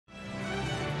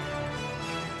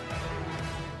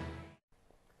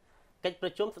កិច្ចប្រ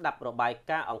ជុំស្ដាប់របាយ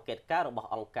ការណ៍អង្កេតការណ៍របស់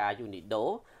អង្គការ UNIDO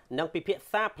និងពិភាក្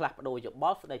សាផ្លាស់ប្តូរយោប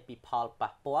ល់ស្ដីពីផល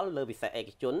ប៉ះពាល់លើវិស័យឯក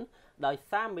ជនដោយ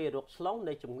សារមេរោគឆ្លង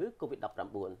នៃជំងឺ COVID-19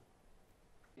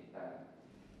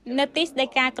 នៅទីស្តី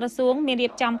ការក្រសួងមានរៀ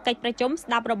បចំកិច្ចប្រជុំស្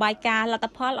ដាប់របាយការណ៍លទ្ធ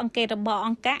ផលអង្កេតរបស់អ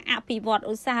ង្គការអភិវឌ្ឍ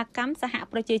ឧស្សាហកម្មសហ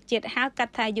ប្រជាជាតិហៅកា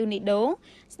ត់ថា UNIDO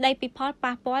ស្ដីពីផល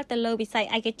ប៉ះពាល់ទៅលើវិស័យ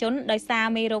ឯកជនដោយសារ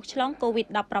មេរោគឆ្លង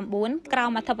COVID-19 ក្រោ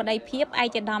មអធិបតីភាពឯ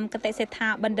កឧត្តមកតេសេដ្ឋា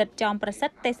បណ្ឌិតចំប្រសិ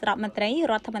ទ្ធទេសរដ្ឋមន្ត្រី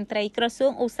រដ្ឋមន្ត្រីក្រសួ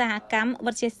ងឧស្សាហកម្ម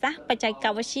វិទ្យាសាស្ត្របច្ចេក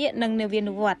វិទ្យានិងនវា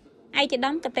នុវត្តន៍ឯកឧត្ត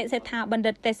មកតេសេដ្ឋាបណ្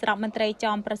ឌិតទេសរដ្ឋមន្ត្រី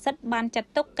ចំប្រសិទ្ធបានចាត់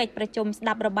ទុកកិច្ចប្រជុំស្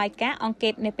ដាប់របាយការណ៍អង្កេ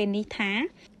តនៅពេលនេះថា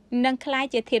នឹងក្លាយ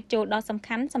ជាធាតុចូលដ៏សំ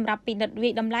ខាន់សម្រាប់ពិនិត្យវិ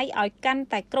តម្លៃឲ្យកាន់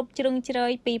តែគ្រប់ជ្រុងជ្រោ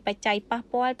យពីបច្ច័យប៉ះ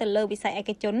ពាល់ទៅលើវិស័យឯ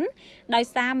កជនដោយ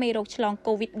សារមេរោគឆ្លង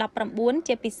COVID-19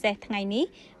 ជាពិសេសថ្ងៃនេះ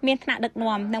មានថ្នាក់ដឹក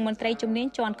នាំនិងមន្ត្រីជំនាញ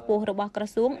ជាន់ខ្ពស់របស់ក្រ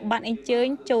សួងបានអញ្ជើញ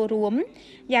ចូលរួម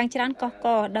យ៉ាងច្រើនកុះក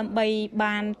រដើម្បី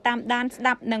បានតាមដានស្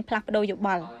ដាប់និងផ្លាស់ប្តូរយោប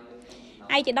ល់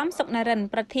ឯកឧត្តមសុកនរិន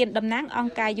ប្រធានតំណាងអ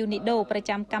ង្គការ UNIDO ប្រ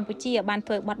ចាំកម្ពុជាបាន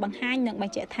ធ្វើបទបង្ហាញនិងប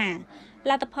ញ្ជាក់ថា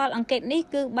លទ្ធផលអង្កេតនេះ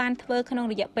គឺបានធ្វើក្នុង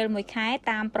រយៈពេល1ខែ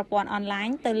តាមប្រព័ន្ធអនឡាញ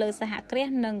ទៅលើសហគ្រាស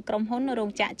និងក្រុមហ៊ុនរោង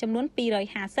ចក្រចំនួន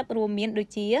250រួមមានដូច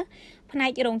ជាផ្នែ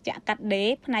ករោងចក្រកាត់ដេរ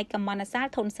ផ្នែកកម្មន្តសាល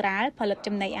ធនស្រាលផលិត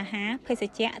ចំណីអាហារភេស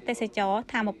ជ្ជៈទេសចរណ៍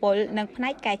ធម្មពលនិងផ្នែ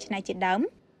កកែច្នៃជាដើម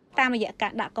តាមរយៈកា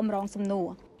រដាក់កម្រងសំណួរ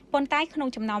ប៉ុន្តែក្នុង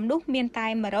ចំណោមនោះមានតែ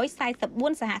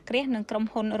144សហគ្រាសនិងក្រុម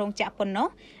ហ៊ុនរោងចក្រប៉ុណ្ណោះ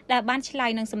ដែលបានឆ្លើ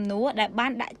យនឹងសំណួរដែលបា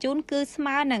នដាក់ជូនគឺស្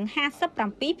មើនឹង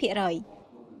 57%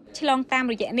 ឆ្លងតាម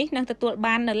រយៈនេះនឹងទទួល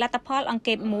បាននៅលទ្ធផលអង្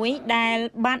កេតមួយដែល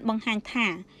បានបង្ហាញថា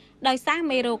ដោយសារ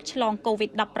មេរោគឆ្លង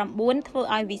COVID-19 ធ្វើ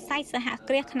ឲ្យវិស័យសហ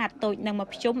គ្រាសខ្នាតតូចនិងម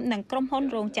ធ្យមនិងក្រុមហ៊ុន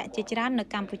រោងចក្រជាច្រើននៅ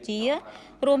កម្ពុជា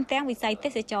រួមទាំងវិស័យទេ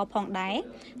សចរណ៍ផងដែរ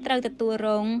ត្រូវទទួលរ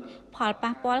ងផល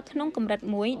ប៉ះពាល់ក្នុងកម្រិត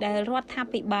មួយដែលរដ្ឋា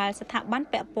ភិបាលស្ថាប័ន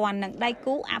ពាក់ព័ន្ធនិងដៃ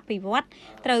គូអភិវឌ្ឍន៍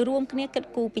ត្រូវរួមគ្នាគិត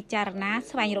គូរពិចារណា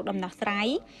ស្វែងរកដំណោះស្រាយ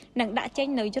និងដាក់ចេញ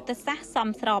នូវយុទ្ធសាស្ត្រសម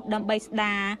ស្របដើម្បីស្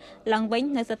ដារឡើងវិញ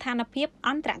នូវស្ថានភាពអ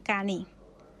ន្តរកាលនេះ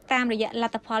តាមរយៈល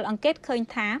ទ្ធផលអង្កេតឃើញ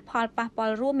ថាផលប៉ះពា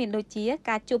ល់រួមមានដូចជា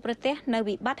ការជួបប្រទះនៅ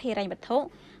វិបត្តិហិរញ្ញវត្ថុ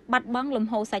បាត់បង់លំ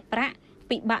ហូរសាច់ប្រាក់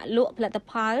ពិបាកលក់ផលិត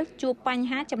ផលជួបបញ្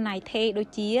ហាចំណាយថេរដូច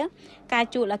ជាការ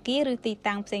ជួលអគារឬទី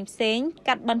តាំងផ្សេងៗ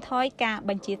កាត់បន្ថយការ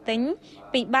បញ្ជាទិញ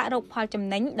ពិបាករកផលចំ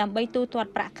ណេញដើម្បីទូទាត់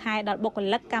ប្រាក់ខែដល់បុគ្គ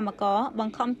លិកកម្មករប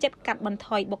ង្ខំចិត្តកាត់បន្ថ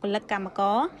យបុគ្គលិកកម្មក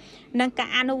រនិងការ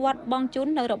អនុវត្តបង់ជូន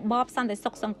នៅរបបសន្តិសុ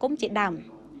ខសង្គមជាដើម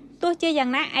ទោះជាយ៉ាង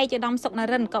ណាឯកឧត្តមសុកន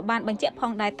រិនក៏បានបញ្ជាក់ផ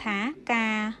ងដែរថាកា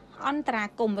រអន្តរា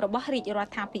គមន៍របស់រាជរ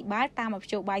ដ្ឋាភិបាលតាមមធ្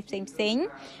យោបាយផ្សេងៗ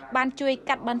បានជួយ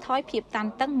កាត់បន្ថយភាពតាន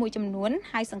តឹងមួយចំនួន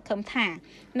ហើយសង្ឃឹមថា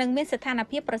នឹងមានស្ថាន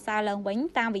ភាពប្រសើរឡើងវិញ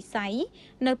តាមវិស័យ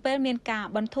នៅពេលមានការ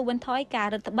បន្ធូរបន្ថយការ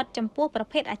រឹតបន្តឹងចំពោះប្រ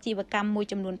ភេទអាជីវកម្មមួយ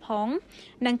ចំនួនផង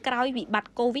និងក្រោយវិបត្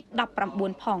តិ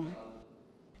COVID-19 ផង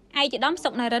ឯកឧត្តមសុ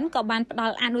កនរិនក៏បានផ្ដ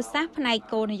ល់អនុសាសន៍ផ្នែក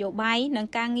គោលនយោបាយនិង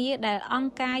ការងារដែលអង្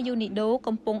គការ UNIDO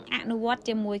កំពុងអនុវត្ត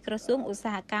ជាមួយក្រសួងឧស្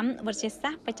សាហកម្មវិទ្យាសា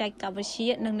ស្ត្របច្ចេកវិទ្យា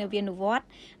និងនវានុវត្តន៍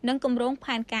និងគម្រោង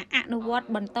ផែនការអនុវត្ត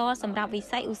បន្តសម្រាប់វិ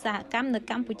ស័យឧស្សាហកម្មនៅ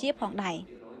កម្ពុជាផងដែរ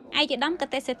ឯកឧត្តមក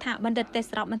តេសេដ្ឋាបណ្ឌិតទេស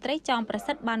រដ្ឋមន្ត្រីចំប្រ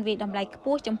សិទ្ធបានវាយតម្លៃខ្ព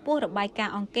ស់ចំពោះរបាយការ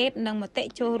ណ៍អង្កេតនិងមតិ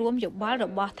ចូលរួមយោបល់រ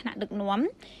បស់ថ្នាក់ដឹកនាំ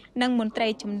និងមន្ត្រី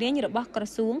ជំនាញរបស់ក្រ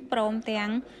សួងព្រមទាំង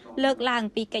លើកឡើង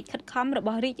ពីកិច្ចខិតខំរប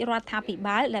ស់រាជរដ្ឋាភិ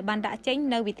បាលដែលបានដាក់ចេញ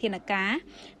នូវវិធានការ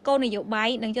គោលនយោបាយ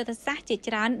និងយុទ្ធសាស្ត្រជា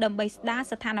ច្រើនដើម្បីស្ដារ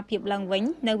ស្ថានភាពឡើងវិញ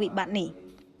នៅវិបត្តិនេះ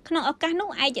ក្នុងឱកាសនោះ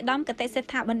ឯកឧត្តមកតេសេ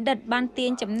ដ្ឋាបណ្ឌិតបានទា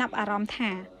ញចំណាប់អារម្មណ៍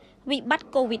ថាវិបត្តិ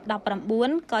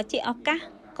COVID-19 ក៏ជាឱកាស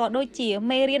ក៏ដូចជា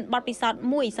មេរៀនបទពិសោធន៍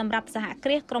មួយសម្រាប់សហគ្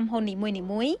រាសក្រុមហ៊ុននី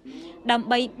មួយៗដើម្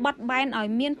បីបត់បែនឲ្យ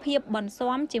មានភាពបន្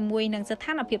ស៊ាំជាមួយនឹងស្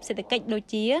ថានភាពសេដ្ឋកិច្ចដូច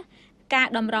ជាការ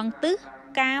តម្រង់ទិស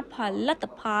ការផលិត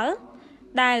ផល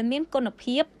ដែលមានគុណ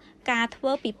ភាពការធ្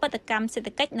វើពិពិធកម្មសេដ្ឋ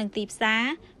កិច្ចនិងទីផ្សារ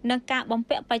និងការបំ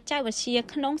ពាក់បច្ចេកវិទ្យា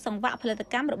ក្នុងសង្វាក់ផលិត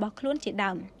កម្មរបស់ខ្លួនជា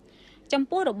ដើមចំ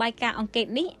ពោះរបាយការណ៍អង្កេត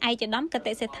នេះឯកឧត្តមក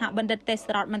តេសេដ្ឋាបណ្ឌិតទេស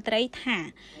រដ្ឋមន្ត្រីថា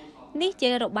នេះជា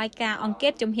របាយការណ៍អង្កេ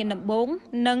តជំហានដំបូង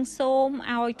និងសូម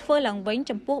ឲ្យធ្វើឡើងវិញ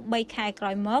ចំពោះ3ខែក្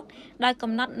រោយមកដោយ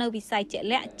កំណត់នៅវិស័យជាក់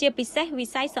លាក់ជាពិសេសវិ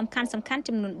ស័យសំខាន់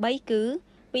ចំនួន3គឺ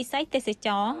វិស័យទេសច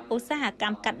រណ៍ឧស្សាហក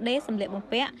ម្មកាត់ដេរសម្លៀកបំ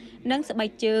ពាក់និងស្បែក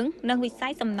ជើងនិងវិស័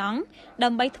យសំណង់ដើ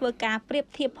ម្បីធ្វើការប្រៀប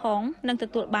ធៀបផងនិងទ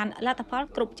ទួលបានលទ្ធផល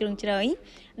គ្រប់ជ្រុងជ្រោយ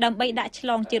ដើម្បីដាក់ឆ្ល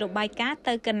ងជារបាយការណ៍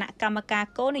ទៅគណៈកម្មការ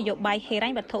គោលនយោបាយហិរ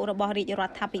ញ្ញវត្ថុរបស់រាជរ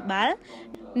ដ្ឋាភិបាល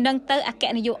និងទៅអគ្គ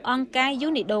នាយកអង្គការ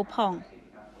UNIDO ផង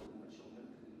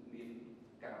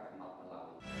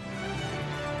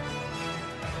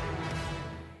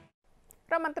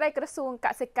រដ្ឋមន្ត្រីក្រសួងក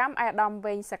សិកម្មអាដាម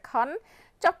វែងសាខុន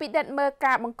ចុះពិនិត្យមើល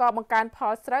ការបង្កបង្កើនផ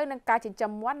លស្រូវនិងការចិញ្ចឹ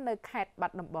មមាន់នៅខេត្តបា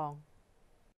ត់ដំបង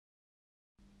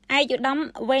ឯកឧត្តម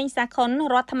វែងសាខុន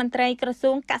រដ្ឋមន្ត្រីក្រ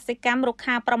សួងកសិកម្មរុក្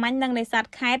ខាប្រមាញ់និងនេសាទ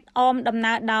ខេត្តអមដំ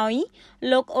ណើរដោយ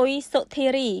លោកអ៊ុយសុធី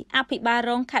រីអភិបាល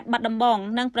រងខេត្តបាត់ដំបង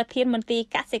និងប្រធានមន្ទីរ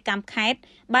កសិកម្មខេត្ត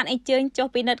បានអញ្ជើញចុះ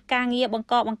ពិនិត្យការងារបង្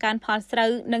កបង្កើនផលស្រូ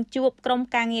វនិងជួបក្រុម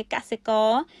ការងារកសិករ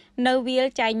នៅវាល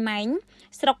ចែងម៉ែង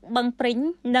ស្រុកបឹងព្រីង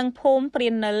និងភូមិព្រា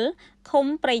ននិលឃុំ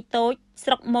ព្រៃតូចស្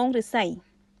រុកមោងឫស្សី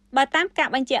បើតាមការ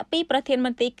បញ្ជាក់ពីប្រធានម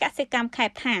ន្ទីរកសិកម្មខេ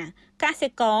ត្តថាកសិ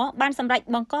ករបានសម្រេច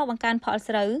បង្កបង្កើនផល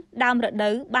ស្រូវដើមរដូ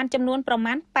វបានចំនួនប្រ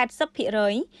មាណ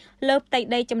 80% លើផ្ទៃ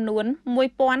ដីចំនួន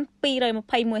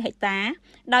 1221 ហិកតា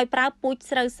ដោយប្រើពូជ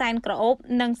ស្រូវសែនក្រអូប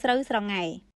និងស្រូវស្រងែ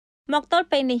មកទល់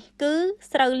ពេលនេះគឺ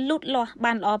ស្រូវលូតលាស់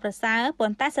បានល្អប្រសើរប៉ុ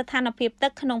ន្តែស្ថានភាពទឹ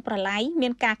កក្នុងប្រឡាយមា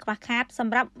នការខ្វះខាតស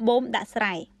ម្រាប់បូមដាក់ស្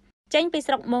រែចេញពី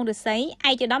ស្រុកមោងឫស្សី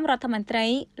ឯកឧត្តមរដ្ឋមន្ត្រី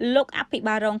លោកអភិ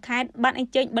បាលរងខេត្តបានអ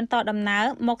ញ្ជើញបន្តដំណើរ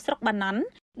មកស្រុកបាណន់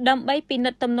ដើម្បីពិនិ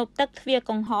ត្យទំនប់ទឹកទ្វារ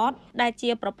កង្ហតដែលជា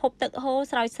ប្រភពទឹកហូរ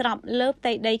ស្រោចស្រពលើផ្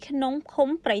ទៃដីក្នុងឃុំ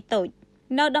ព្រៃតូច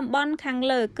នៅតំបន់ខាង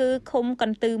លើគឺឃុំក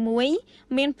ន្ទឺ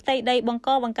1មានផ្ទៃដីបង្ក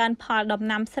បង្កើនផលដំ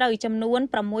ណាំស្រូវចំនួន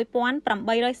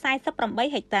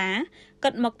 6848 ហិកតាគិ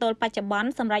តមកទល់បច្ចុប្បន្ន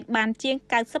សម្រាប់បានជាង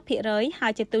 90% ហើ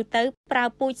យជាទូទៅប្រើ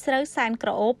ពូជស្រូវសែនក្រ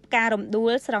អូបផ្ការំដួ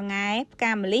លស្រងែផ្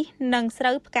កាម្លិះនិងស្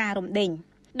រូវផ្ការំដេង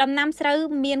ដំណាំស្រូវ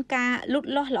មានការលូត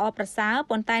លាស់ល្អប្រសើរ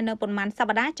ប៉ុន្តែនៅប៉ុន្មានស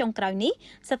ប្តាហ៍ចុងក្រោយនេះ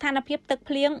ស្ថានភាពទឹក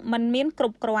ភ្លៀងមិនមានគ្រ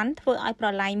ប់គ្រាន់ធ្វើឲ្យប្រ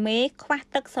ឡាយមេខ្វះ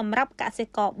ទឹកសម្រាប់កសិ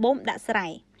ករបូមដាក់ស្រែ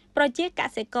ប្រជាក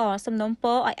សិករសំណូមព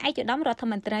រឲ្យឯកឧត្តមរដ្ឋ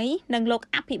មន្ត្រីនិងលោក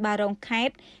អភិបាលរងខេ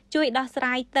ត្តជួយដោះស្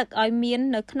រាយទឹកឲ្យមាន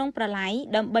នៅក្នុងប្រឡាយ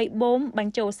ដើម្បីបូមប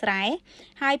ញ្ចូលស្រែ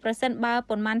ហើយប្រសិនបើ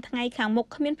ប៉ុន្មានថ្ងៃខាងមុខ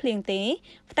គ្មានភ្លៀងទេ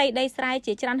ផ្ទៃដីស្រែ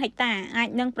ជាច្រើនហិកតាអាច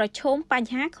នឹងប្រឈមប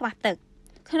ញ្ហាខ្វះទឹក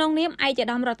ក្នុងនាមឯកឧត្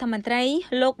តមរដ្ឋមន្ត្រី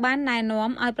លោកបានណែនាំ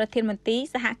ឲ្យប្រធានមន្ទីរ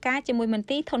សហការជាមួយមន្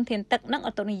ទីរធនធានទឹកនិង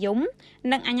អូតូនិយម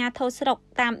និងអាជ្ញាធរស្រុក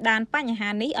តាមដានបញ្ហា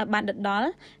នេះឲ្យបានដិតដល់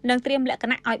និងត្រៀមលក្ខ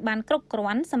ណៈឲ្យបានគ្រប់គ្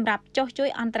រាន់សម្រាប់ចុះជួយ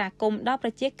អន្តរាគមន៍ដល់ប្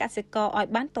រជាកសិករឲ្យ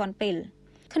បានទាន់ពេល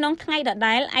ក្នុងថ្ងៃដ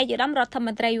ដែលឯកឧត្តមរដ្ឋម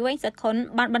ន្ត្រីវែងសុខុន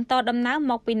បានបន្តដំណើរ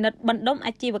មកពិនិត្យបណ្ដុំ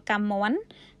អាជីវកម្មមាន់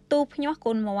ទូភ្ញាស់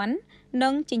កូនមាន់និ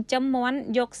ងចិញ្ចឹមមាន់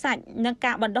យកសាច់និង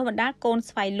ការបណ្ដុះបណ្ដាលកូន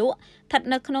ស្វ័យលក់ស្ថិត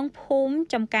នៅក្នុងភូមិ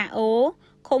ចំការអូ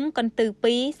ឃុំកន្ទឺ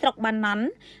2ស្រុកបាណន់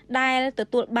ដែលទ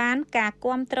ទួលបានការ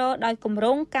គាំទ្រដោយគម្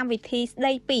រោងកម្មវិធីស្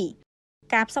ដីពី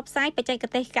ការផ្សព្វផ្សាយបច្ចេក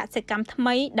ទេសកសិកម្មថ្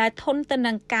មីដែលធន់ទៅ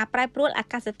នឹងការប្រែប្រួលអា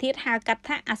កាសធាតុហៅកាត់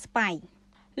ថាអាស្ប៉ៃ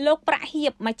លោកប្រាក់ហៀ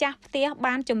បម្ចាស់ផ្ទះ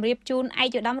បានជម្រាបជូនឯ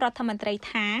កឧត្តមរដ្ឋមន្ត្រី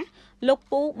ថាលោក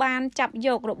ពូបានចាប់យ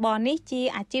ករបរនេះជា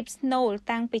អាជីពស្នូល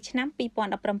តាំងពីឆ្នាំ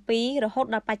2017រហូត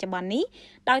ដល់បច្ចុប្បន្ននេះ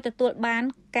ដោយទទួលបាន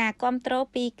ការគាំទ្រ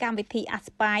ពីកម្មវិធីអា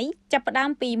ស្ប៉ៃចាប់ផ្ដើម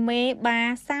ពីមេបា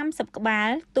30ក្បាល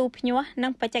ទូភ្ញាស់និ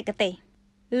ងបច្ចេកទេស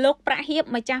លោកប្រាក់ហៀប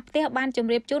ម្ចាស់ផ្ទះបានជ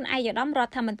ម្រាបជូនឯកឧត្តមរ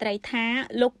ដ្ឋមន្ត្រីថា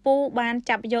លោកពូបាន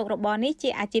ចាប់យករបរនេះជា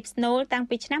អាជីពស្នូលតាំង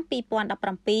ពីឆ្នាំ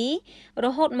2017រ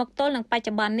ហូតមកទល់នឹងបច្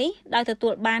ចុប្បន្ននេះដោយទទួ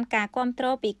លបានការគាំទ្រ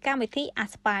ពីកម្មវិធីអា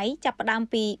ស្ប៉ៃចាប់ផ្ដើម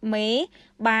ពីមេ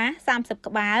បា30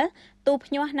ក្បាលទូ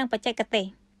ភ្ញាស់និងបច្ចេកទេស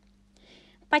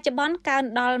បច្ចុប្បន្នកើន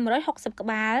ដល់160ក្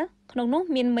បាលក្នុងនោះ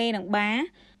មានមេនិងបា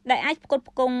ដែលអាចផ្គត់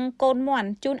ផ្គង់កូនមាន់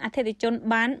ជូនអតិថិជន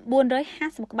បាន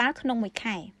450ក្បាលក្នុងមួយ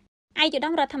ខែឯកឧត្ត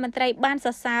មរដ្ឋមន្ត្រីបានស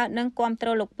រសើរនិងគាំទ្រ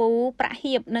លោកពូប្រាក់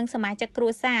ហៀបនិងសមាជិកគ្រួ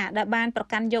សារដែលបានប្រ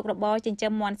កាន់យករបរចិញ្ចឹ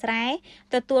មមាន់ស្រែ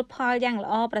ទទួលផលយ៉ាងល្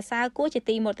អប្រសើរគួរជា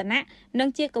ទីមោទនៈនិង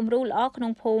ជាគំរូល្អក្នុ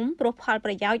ងភូមិព្រោះផល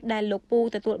ប្រយោជន៍ដែលលោកពូ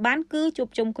ទទួលបានគឺជួប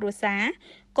ជុំគ្រួសារ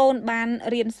កូនបាន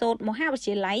រៀនសូត្រមហាវិទ្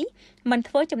យាល័យមិន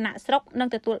ធ្វើចំណាក់ស្រុកនិង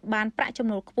ទទួលបានប្រាក់ចំ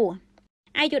ណូលខ្ពស់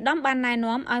ឯកឧត្តមបានណែ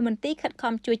នាំឲ្យមន្ទីរខិត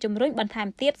ខំជួយជំរុញបន្ថែម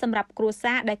ទៀតសម្រាប់គ្រួ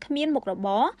សារដែលគ្មានមុខរប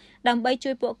រដើម្បី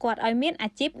ជួយពួកគាត់ឲ្យមានអា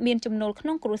ជីពមានចំណូលក្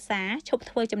នុងគ្រួសារឈប់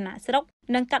ធ្វើចំណាក់ស្រុក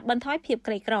និងកាត់បន្ថយភាព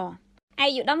ក្រីក្រឯកឧ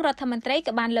ត្តមរដ្ឋមន្ត្រី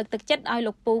ក៏បានលើកទឹកចិត្តឲ្យ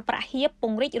លោកពូប្រាក់ហៀបព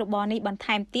ង្រីករបរនេះបន្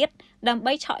ថែមទៀតដើម្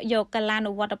បីឆក់យកកាលា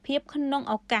នុវត្តភាពក្នុង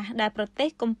ឱកាសដែលប្រទេស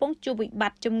កំពុងជួបវិប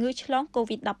ត្តិជំងឺឆ្លង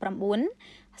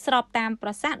COVID-19 ស្របតាមប្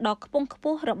រសាសន៍ដ៏ខ្ពង់ខ្ព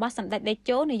ស់របស់សម្ដេចតេ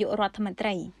ជោនាយករដ្ឋមន្ត្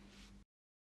រី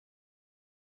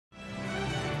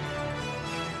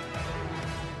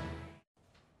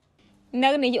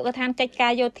នៅនាយកដ្ឋានកិច្ចកា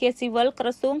រយោធាស៊ីវិលក្រ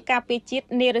សួងការពារជាតិ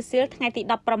នារសៀលថ្ងៃទី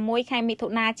16ខែមិថុ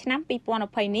នាឆ្នាំ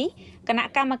2020នេះគណៈ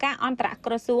កម្មការអន្តរ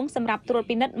ក្រសួងសម្រាប់ត្រួត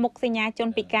ពិនិត្យមុខសញ្ញាជន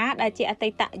ពិការដែលជាអតី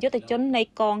តយុទ្ធជននៃ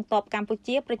កងទ័ពកម្ពុ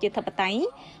ជាប្រជាធិបតេយ្យ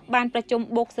បានប្រជុំ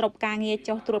បូកសរុបការងារ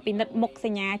ចុះត្រួតពិនិត្យមុខស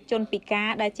ញ្ញាជនពិការ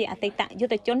ដែលជាអតីតយុ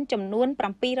ទ្ធជនចំនួន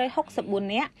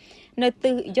764នាក់នៅ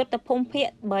ទិសយុទ្ធភូមិភាគ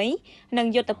3និង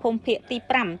យុទ្ធភូមិភាគទី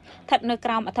5ស្ថិតនៅក្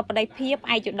រោមអធិបតីភាព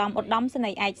ឯកឧត្តមសេ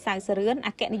នីយ៍ឯកសៅសរឿនអ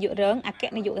គ្គនាយករង អគ្គ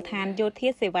នាយកដ្ឋានយោធា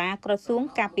សេវាក្រសួង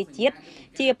ការពារជាតិ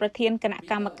ជាប្រធានគណៈ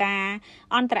កម្មការ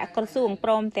អន្តរក្រសួងព្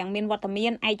រមទាំងមានវត្តមា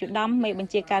នឯកឧត្តមមេប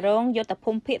ញ្ជាការរងយុទ្ធ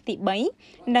ភូមិភាគទី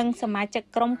3និងសមាជិក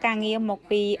ក្រុមការងារមក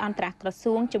ពីអន្តរក្រ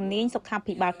សួងជំនាញសុខា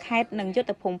ភិបាលខេត្តនិងយុទ្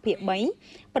ធភូមិភាគ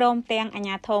3ព្រមទាំងអាជ្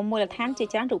ញាធរមូលដ្ឋានជា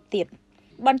ច្រើនរូបទៀត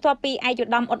បន្ទាប់ពីឯកឧ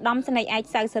ត្តមឧត្តមស្នេហ៍ឯក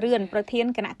សៅសរឿនប្រធាន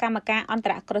គណៈកម្មការអន្ត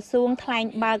រក្រសួងថ្លែង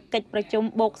បើកកិច្ចប្រជុំ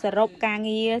បូកសរុបការ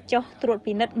ងារចុះត្រួត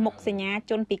ពិនិត្យមុខសញ្ញា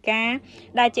ជនពិការ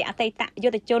ដែលជាអតីតយុ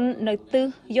ទ្ធជននៅទិស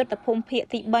យុទ្ធភូមិភាគ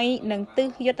ទី3និងទិស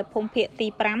យុទ្ធភូមិភាគទី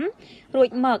5រួច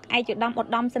មកឯកឧត្តមឧ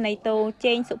ត្តមស្នេហ៍តូ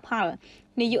ជេងសុផល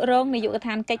នាយករងនាយកដ្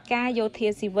ឋានកិច្ចការយោធា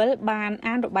ស៊ីវិលបាន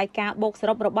អានរបាយការណ៍បូកស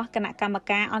រុបរបស់គណៈកម្ម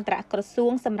ការអន្តរក្រសួ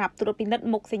ងសម្រាប់ត្រួតពិនិត្យ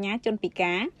មុខសញ្ញាជនពិ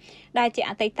ការដែលជា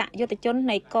អតីតយុទ្ធជន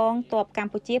នៃកងទ័ពក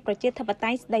ម្ពុជាប្រជាធិបតេ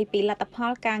យ្យស្ដីពីលទ្ធផ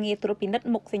លការងារត្រួតពិនិត្យ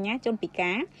មុខសញ្ញាជនពិ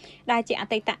ការដែលជាអ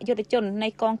តីតយុទ្ធជននៃ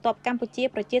កងទ័ពកម្ពុជា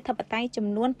ប្រជាធិបតេយ្យចំ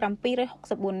នួន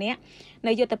764នាក់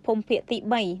នៅយុទ្ធភូមិភាគទី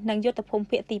3និងយុទ្ធភូមិ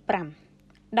ភាគទី5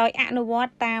ដោយអនុវត្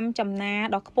តតាមចំណា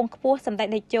ដ៏ខ្ពង់ខ្ពស់សម្ដេច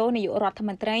តេជោនាយករដ្ឋម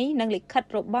ន្ត្រីនិងលិខិត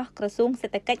របស់ក្រសួងសេ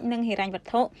ដ្ឋកិច្ចនិងហិរញ្ញវត្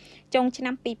ថុចុងឆ្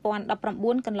នាំ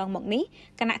2019កន្លងមកនេះ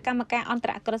គណៈកម្មការអន្ត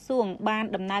រក្រសួងបាន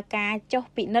ដំណើរការចុះ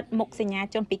ពិនិត្យមុខសញ្ញា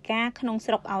ជនពិការក្នុង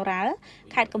ស្រុកឱរ៉ាល់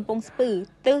ខេត្តកំពង់ស្ពឺ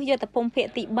ទិសយុទ្ធភូមិភាគ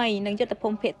ទី3និងយុទ្ធភូ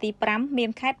មិភាគទី5មាន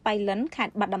ខេត្តបៃលិនខេ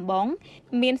ត្តបាត់ដំបង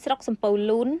មានស្រុកសំពៅ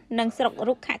លូននិងស្រុក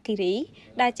រុក្ខគិរី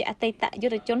ដែលជាអតីតយុ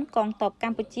ទ្ធជនកងទ័ពក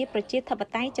ម្ពុជាប្រជាធិប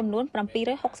តេយ្យចំនួន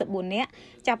764នាក់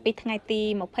ចាប់ពីថ្ងៃទី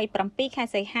27ខែ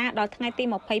សីហាដល់ថ្ងៃទី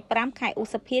25ខែឧ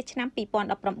សភាឆ្នាំ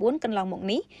2019កន្លងមក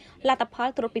នេះលទ្ធផល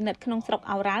ត្រួតពិនិត្យក្នុងស្រុក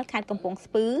ឱរ៉ាល់ខេត្តកំពង់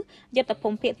ស្ពឺយុទ្ធភូ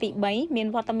មិភាគទី3មាន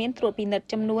វត្តមានត្រួតពិនិត្យ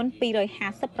ចំនួន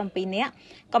257នាក់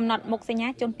កំណត់មុខសញ្ញា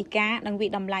ជនពិការនិងវិ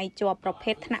តម្លៃជាប់ប្រ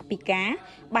ភេទថ្នាក់ពិការ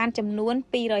បានចំនួន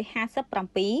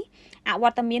257អវ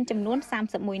ត្តមានចំនួន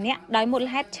31នាក់ដោយមូល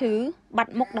ហេតុឈឺបា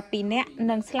ត់មុខ12នាក់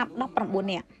និងស្លាប់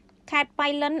19នាក់ខេត្តបៃ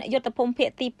លិនយុទ្ធភូមិភាគ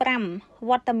ទី5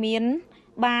វត្តមាន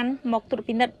បានមកត្រួត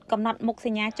ពិនិត្យកំណត់មុខស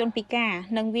ញ្ញាជនពិការ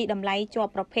និងវិតម្លៃជា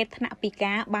ប់ប្រភេទថ្នាក់ពិ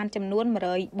ការបានចំនួន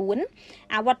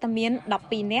104អវត្តមាន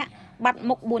12នាក់បាត់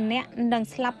មុខ4នាក់និង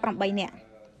ស្លាប់8នាក់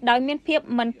ដោយមានភាព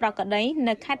មិនប្រក្រតី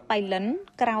នៅខេត្តបៃលិន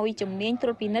ក្រោយជំនាញត្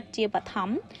រួតពិនិត្យជាបឋម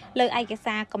លើឯក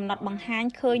សារកំណត់បង្ហាញ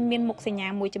ឃើញមានមុខសញ្ញា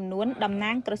មួយចំនួនតំ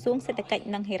ណាងក្រសួងសេដ្ឋកិច្ច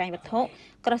និងហិរញ្ញវត្ថុ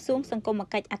ក្រសួងសង្គម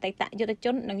គិច្ចអតីតយុទ្ធជ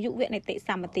ននិងយុវនីតិស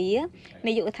ម្បទា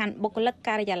នាយកដ្ឋានបុគ្គលិក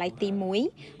ការិយាល័យទី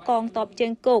1កងទ័ពជើ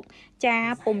ងគោកចា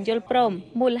ពុំយល់ព្រម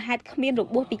មូលហេតុគ្មានរ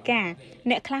បួសពិការ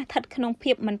អ្នកខ្លះស្ថិតក្នុង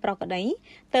ភាពមិនប្រក្រតី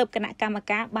ទើបគណៈកម្ម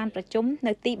ការបានប្រជុំ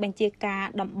នៅទីបញ្ជាការ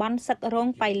តំបន់សឹករង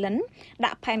បៃលិន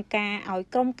ដាក់ផែនការឲ្យ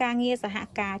ក្រុមការងារសហ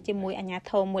ការជាមួយអាជ្ញា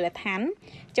ធរមូលដ្ឋាន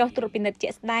ចុះត្រួតពិនិត្យជា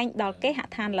ក់ស្ដែងដល់គេហ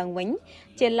ដ្ឋានឡើងវិញ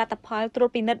ជាលទ្ធផលត្រួត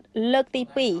ពិនិត្យលើកទី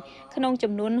2ក្នុង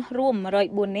ចំនួនរួម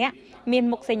104នាក់មាន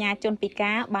មុខសញ្ញាជនពិ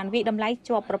ការបានវិតម្លៃ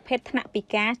ជាប់ប្រភេទថ្នាក់ពិ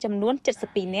ការចំនួន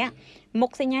72នាក់មុ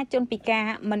ខសញ្ញាជនពិការ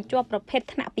មិនជាប់ប្រភេទ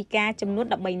ថ្នាក់ពិការចំនួន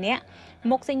13នាក់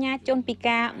មុខសញ្ញាជនពិ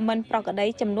ការមិនប្រក្រតី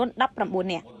ចំនួន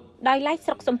19នាក់ដោយឡែក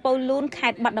ស្រុកសំពៅលូនខេ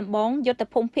ត្តបាត់ដំបងយុទ្ធ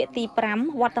ភូមិភាគទី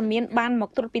5វត្តមានបានមក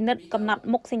ត្រួតពិនិត្យកំណត់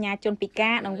មុខសញ្ញាជនពិកា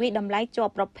រនិងវិតម្លៃជា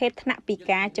ប់ប្រភេទថ្នាក់ពិ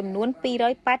ការចំនួន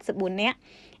284នាក់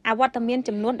អវត្តមាន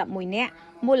ចំនួន11នាក់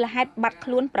មូលហេតុបាត់ខ្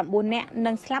លួន9នាក់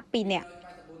និងស្លាប់2នាក់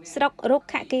ស្រុករុក្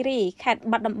ខគិរីខេត្ត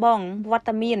បាត់ដំបងវត្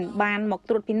តមានបានមក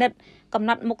ត្រួតពិនិត្យកំ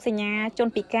ណត់មុខសញ្ញាជន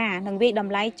ពិការនិងវិត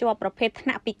ម្លៃជាប់ប្រភេទថ្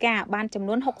នាក់ពិការបានចំ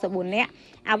នួន64នាក់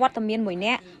អវត្តមាន1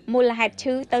នាក់មូលហេតុ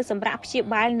ឈឺទៅសម្រាប់ព្យា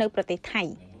បាលនៅប្រទេសថៃ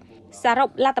សរុប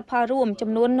លទ្ធផលរួមចំ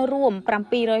នួនរួម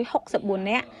764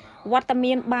នាក់វត្ត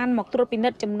មានបានមកត្រួតពិនិ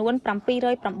ត្យចំនួន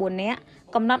709នាក់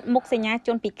កំណត់មុខសញ្ញាជ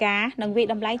នពិការនិងវិ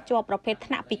តម្លៃជាប់ប្រភេទ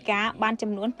ថ្នាក់ពិការបាន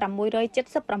ចំនួន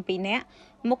677នាក់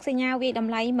មុខសញ្ញាវិត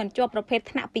ម្លៃមិនជាប់ប្រភេទ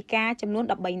ថ្នាក់ពិការចំនួន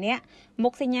13នាក់មុ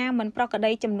ខសញ្ញាមិនប្រក្រ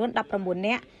តីចំនួន19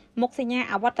នាក់មុខសញ្ញា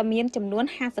អវត្តមានចំនួន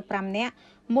55នាក់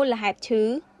មូលហេតុឈឺ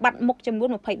បាត់មុខចំនួន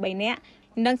23នាក់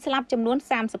និងស្លាប់ចំនួន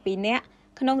32នាក់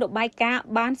ក្នុងរបាយការណ៍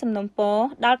បានសំណូមពរ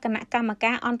ដល់គណៈកម្ម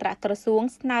ការអន្តរក្រសួង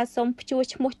ស្នើសុំព្យួរ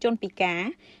ឈ្មោះជនពិការ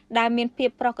ដែលមានភាព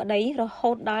ប្រក្រតីរហូ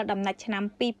តដល់ដំណាច់ឆ្នាំ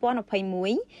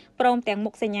2021ព្រមទាំងមុ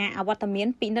ខសញ្ញាអវត្តមាន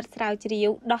ពិនិត្យស្រាវជ្រាវ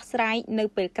ដោះស្រាយនៅ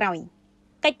ពេលក្រោយ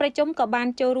កិច្ចប្រជុំក៏បាន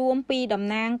ចូលរួមពីតំ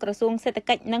ណាងក្រសួងសេដ្ឋ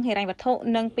កិច្ចនិងហិរញ្ញវត្ថុ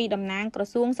និងពីតំណាងក្រ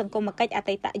សួងសង្គមគិច្ចអ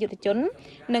តីតយុទ្ធជន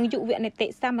និងយុវនីតិ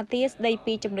សម្បទាស្ដី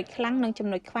ពីចំណុចខ្លាំងនិងចំ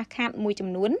ណុចខ្វះខាតមួយចំ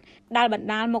នួនដែលបណ្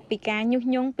ដាលមកពីការញុះ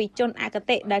ញង់ពីជនអគ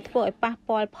តិដែលធ្វើឲ្យប៉ះ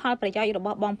ពាល់ផលប្រយោជន៍រប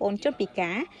ស់បងប្អូនជនពិ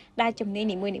ការដែលជំនាញ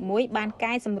នីមួយៗបាន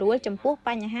កែសម្រួលចំពោះប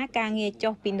ញ្ហាការងារ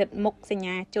ចុះពិនិត្យមុខសញ្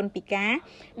ញាជនពិការ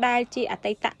ដែលជាអ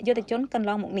តីតយុទ្ធជនកន្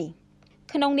លងមកនេះ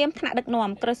ក្នុងនាមថ្នាក់ដឹកនាំ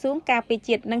ក្រសួងការពារ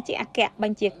ជាតិនិងជាអគ្គប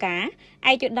ញ្ជាការ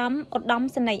ឯកឧត្តមឧត្តម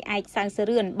សេនីយ៍ឯកសៅស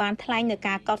រឿនបានថ្លែងនៅ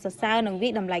ការកោតសរសើរនិងវិ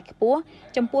តម្លៃខ្ពស់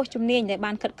ចំពោះជំនាញដែល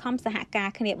បានខិតខំសហការ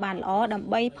គ្នាបានល្អដើម្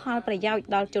បីផលប្រយោជន៍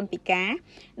ដល់ជនពិការ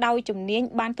ដោយជំនាញ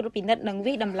បានត្រួតពិនិត្យនិង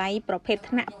វិតម្លៃប្រភេទ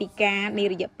ថ្នាក់ពិការនា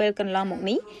រយៈពេលកន្លងមក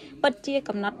នេះពិតជា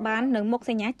កំណត់បាននៅមុខ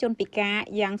សញ្ញាជនពិការ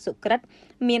យ៉ាងសុក្រិត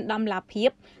មានដំណាភាព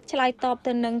ឆ្លើយតប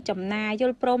ទៅនឹងចំណាយ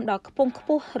ល់ព្រមដ៏ខ្ពង់ខ្ព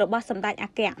ស់របស់សម្ដេចអ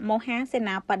គ្គមហាសេ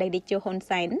នាបតីតេជោហ៊ុន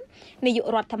សែននាយក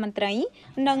រដ្ឋមន្ត្រី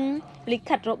និងលិ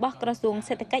ខិតរបស់ក្រសួង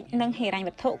សេដ្ឋកិច្ចនិងហិរញ្ញវ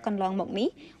ត្ថុកន្លងមកនេះ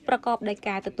ប្រកបដោយ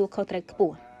ការទទួលខុសត្រូវខ្ព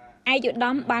ស់ឯកឧត្ត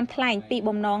មបានថ្លែងពី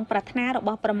បំណងប្រាថ្នារប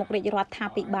ស់ប្រមុខរាជរដ្ឋា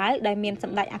ភិបាលដែលមានស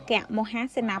ម្ដេចអគ្គមហា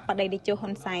សេនាបតីតេជោហ៊ុ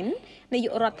នសែននាយ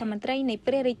ករដ្ឋមន្ត្រីនៃ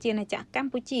ព្រះរាជាណាចក្រក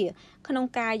ម្ពុជាក្នុង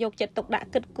ការយកចិត្តទុកដាក់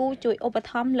គិតគូរជួយឧបត្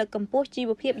ថម្ភលើកកម្ពស់ជី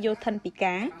វភាពយោធិនពិ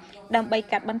ការដើម្បី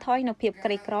កាត់បន្ថយនូវភាពក្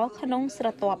រីក្រក្នុងស្រ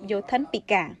ទាប់យោធិនពិ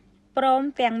ការព្រម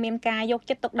ទាំងមានការយក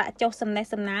ចិត្តទុកដាក់ចុះសំណេះ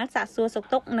សំណាលសាកសួរសុខ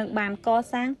ទុក្ខនិងបានក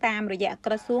សាងតាមរយៈ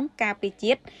ក្រសួងការពារ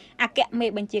ជាតិអគ្គមេ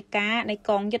បញ្ជាការនៃ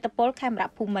កងយុទ្ធពលខេមរៈ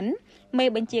ភូមិន្ទមេ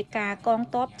បញ្ជាការកង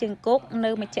ទ័ពជើងគោក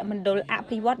នៅមជ្ឈមណ្ឌលអ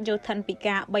ភិវឌ្ឍយោធិនពិ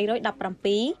ការ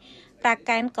317តា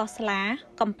កែនកោះស្លា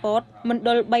កំពតមណ្ឌ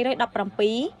ល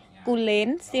317គូលែន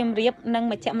សៀមរាបនិង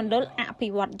មជ្ឈមណ្ឌលអភិ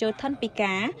វឌ្ឍយោធិនពិ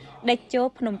ការដេជោ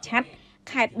ភ្នំឆាត់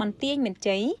ខេត្តបន្ទាយមាន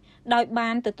ជ័យដោយបា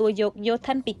នទទួលយកយោ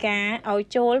ធិនពិការឲ្យ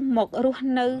ចូលមករស់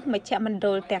នៅមជ្ឈមណ្ឌ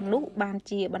លទាំងនោះបាន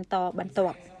ជាបន្តបន្ទា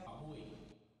ប់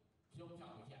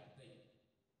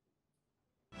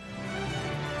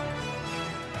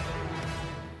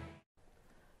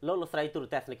លោកលោកស្រីទូរ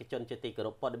ទស្សនិកជនជាទីគោរ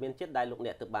ពព័ត៌មានជាតិដែលលោកអ្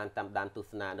នកទើបបានតាមដានទស្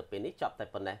សនានៅពេលនេះចប់តែ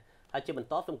ប៉ុណ្ណេះហើយជាបន្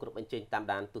តសូមគោរពអញ្ជើញតាម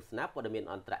ដានទស្សនាព័ត៌មាន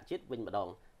អន្តរជាតិវិញម្ដង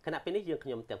ខណៈពេលនេះយើងខ្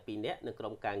ញុំទាំងពីរនាក់និងក្រុ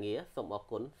មការងារសូមអរ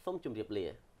គុណសូមជម្រាប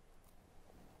លា